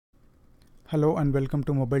Hello and welcome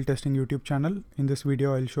to Mobile Testing YouTube channel. In this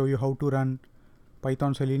video I'll show you how to run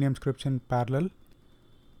Python Selenium scripts in parallel.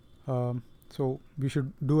 So we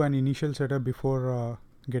should do an initial setup before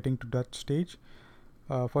getting to that stage.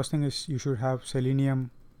 First thing is you should have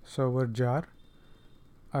Selenium server jar.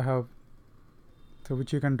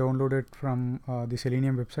 Which you can download it from the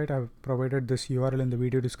Selenium website. I have provided this URL in the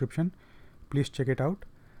video description. Please check it out.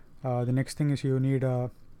 The next thing is you need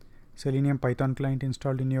a Selenium Python client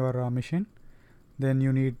installed in your machine. Then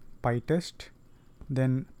you need pytest,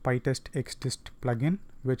 then pytest-xdist plugin,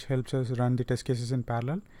 which helps us run the test cases in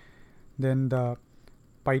parallel. Then the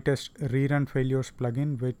pytest-rerunfailures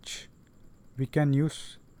plugin, which we can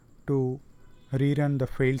use to rerun the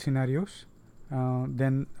failed scenarios.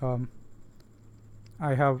 Then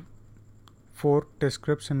I have 4 test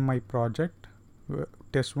scripts in my project: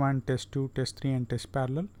 test 1, test 2, test 3 and test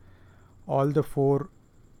parallel. All the 4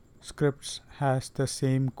 scripts has the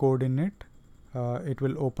same code in it. It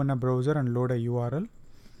will open a browser and load a URL.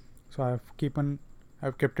 So I've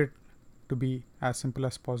kept it to be as simple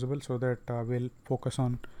as possible so that we'll focus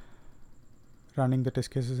on running the test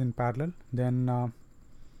cases in parallel. Then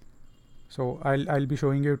so I'll be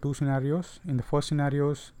showing you 2 scenarios. In the first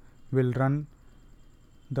scenarios, we'll run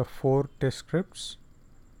the 4 test scripts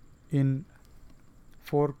in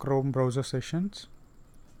 4 Chrome browser sessions.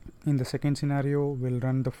 In the second scenario, we'll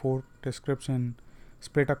run the 4 test scripts in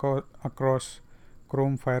split across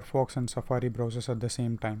Chrome, Firefox and Safari browsers at the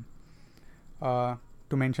same time. To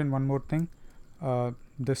mention one more thing,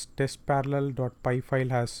 this test-parallel.py file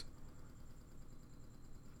has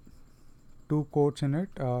 2 codes in it.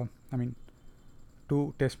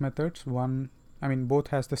 2 test methods. Both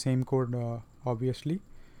has the same code, obviously.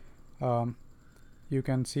 You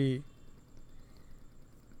can see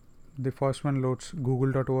the first one loads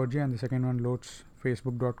google.org and the second one loads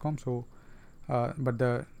facebook.com. So but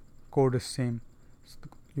the code is same. So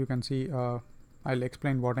you can see I'll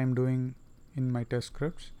explain what I'm doing in my test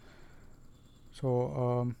scripts.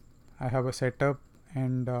 So I have a setup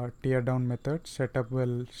and tear down method. Setup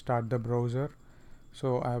will start the browser.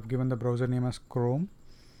 So I have given the browser name as Chrome.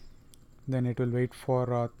 Then it will wait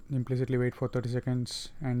for implicitly wait for 30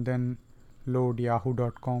 seconds and then load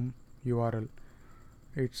yahoo.com URL.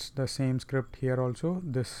 It's the same script here also.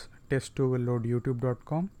 This test 2 will load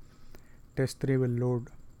youtube.com. Test 3 will load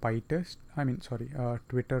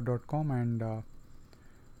twitter.com, and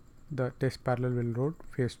the test parallel will load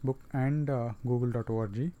Facebook and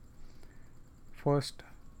google.org. First,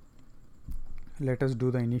 let us do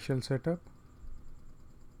the initial setup.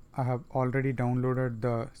 I have already downloaded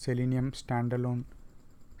the Selenium standalone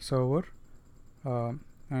server,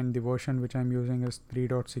 and the version which I'm using is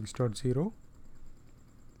 3.6.0.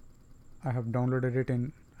 I have downloaded it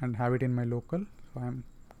and have it in my local. So I'm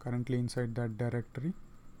currently inside that directory.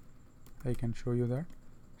 I can show you that.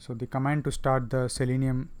 So the command to start the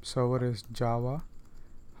Selenium server is java-jar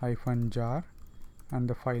and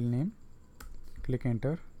the file name. Click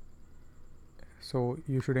enter. So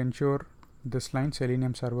you should ensure this line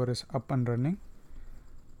Selenium server is up and running.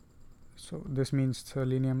 So this means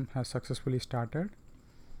Selenium has successfully started.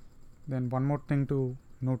 Then one more thing to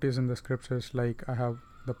notice in the scripts is like I have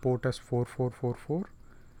the port as 4444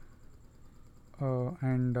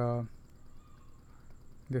 and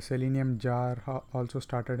the Selenium jar also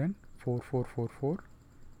started in 4444.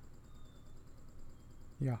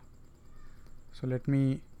 Yeah. So let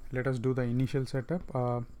us do the initial setup.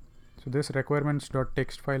 So this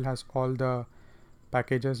requirements.txt file has all the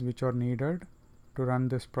packages which are needed to run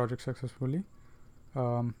this project successfully.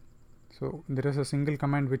 So there is a single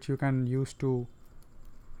command which you can use to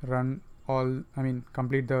run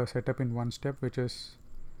complete the setup in one step, which is,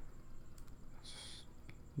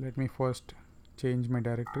 let me first change my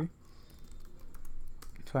directory.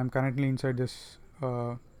 So I'm currently inside this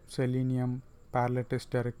Selenium Parallel Test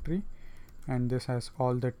directory, and this has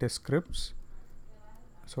all the test scripts.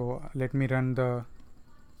 So let me run the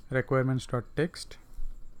requirements.txt.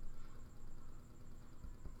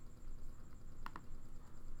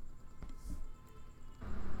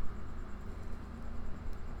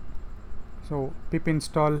 So pip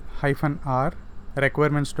install -r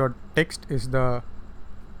requirements.txt is the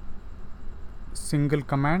single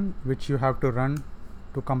command which you have to run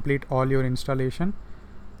to complete all your installation.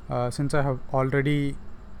 Since I have already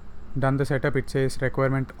done the setup, it says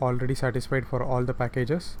requirement already satisfied for all the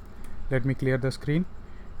packages. Let me clear the screen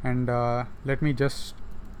and let me just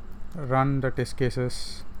run the test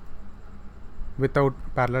cases without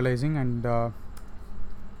parallelizing, and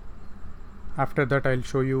after that I'll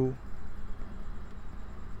show you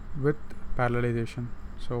with parallelization.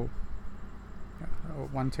 So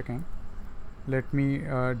 1 second. let me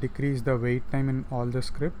decrease the wait time in all the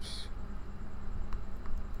scripts.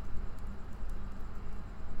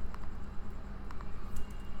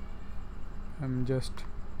 I'm just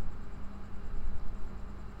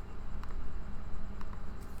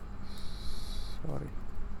sorry,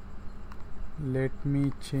 let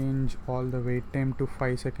me change all the wait time to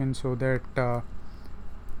 5 seconds so that the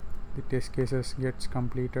test cases gets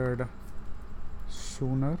completed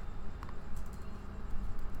sooner.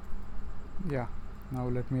 Yeah, now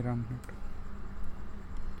let me run it.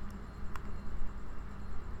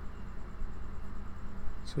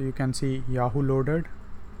 So you can see Yahoo loaded,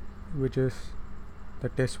 which is the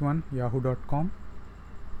test one, yahoo.com.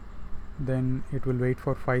 Then it will wait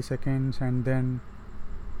for 5 seconds and then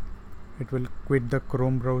it will quit the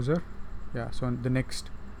Chrome browser. Yeah, so the next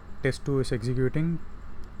test 2 is executing.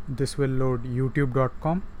 This will load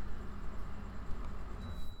youtube.com.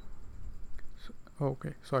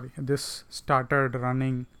 Okay, sorry, this started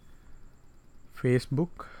running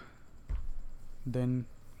Facebook, then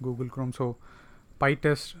Google Chrome. So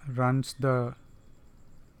pytest runs the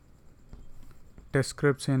test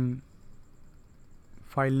scripts in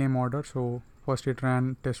file name order. So first it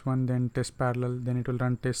ran test1, then test parallel, then it will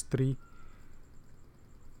run test3.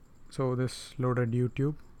 So this loaded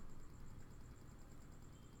YouTube.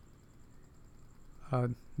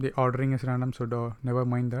 The ordering is random, so never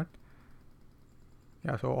mind that.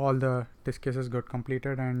 Yeah, so all the test cases got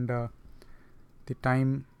completed and the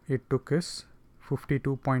time it took is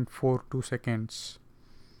 52.42 seconds.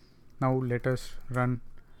 Now let us run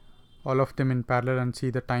all of them in parallel and see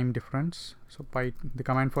the time difference. So the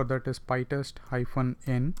command for that is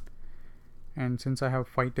pytest-n, and since I have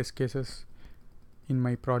 5 test cases in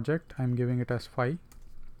my project, I'm giving it as 5.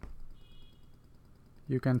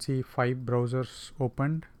 You can see 5 browsers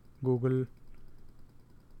opened: Google,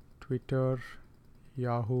 Twitter,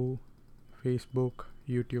 Yahoo, Facebook,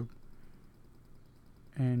 YouTube,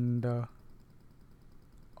 and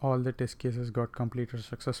all the test cases got completed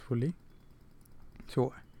successfully.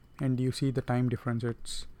 So, and you see the time difference,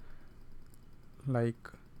 it's like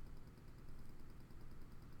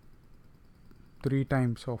 3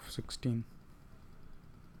 times of 16.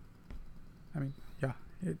 I mean, yeah,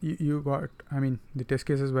 you got, I mean, the test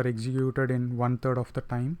cases were executed in 1/3 of the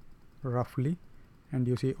time roughly, and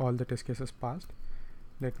you see all the test cases passed.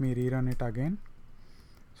 Let me rerun it again.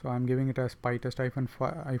 So I'm giving it as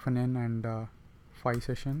pytest-n and 5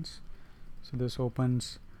 sessions. So this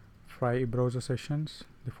opens 5 browser sessions.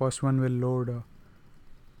 The first one will load,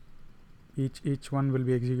 each one will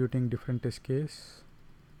be executing different test case,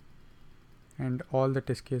 and all the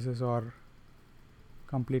test cases are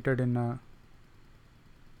completed in a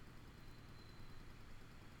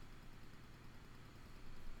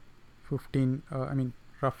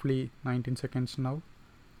roughly 19 seconds now.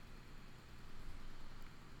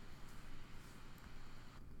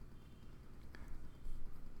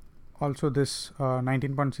 Also this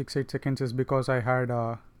 19.68 seconds is because I had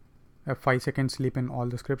a 5-second sleep in all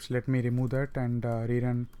the scripts. Let me remove that and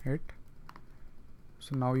rerun it.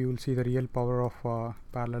 So now you will see the real power of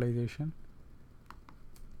parallelization.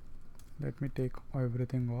 Let me take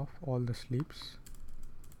everything off, all the sleeps.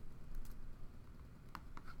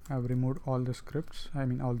 I've removed all the scripts,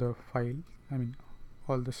 all the file,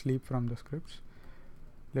 all the sleep from the scripts.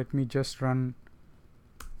 Let me just run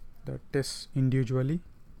the tests individually.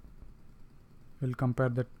 We'll compare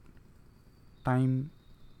the time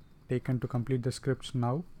taken to complete the scripts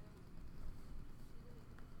now.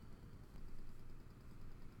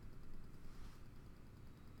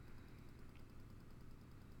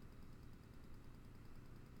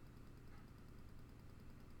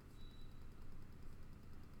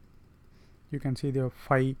 You can see the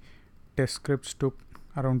 5 test scripts took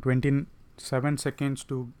around 27 seconds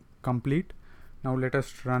to complete. Now let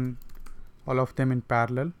us run all of them in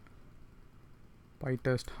parallel.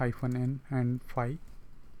 pytest-n and 5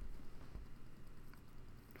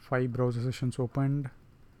 browser sessions opened: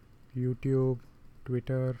 YouTube,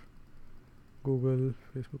 Twitter, Google,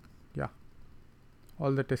 Facebook. Yeah,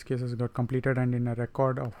 all the test cases got completed, and in a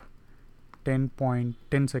record of 10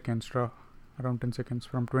 seconds, around 10 seconds,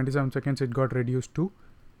 from 27 seconds it got reduced to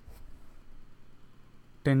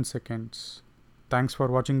 10 seconds. Thanks for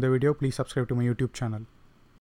watching the video. Please subscribe to my YouTube channel.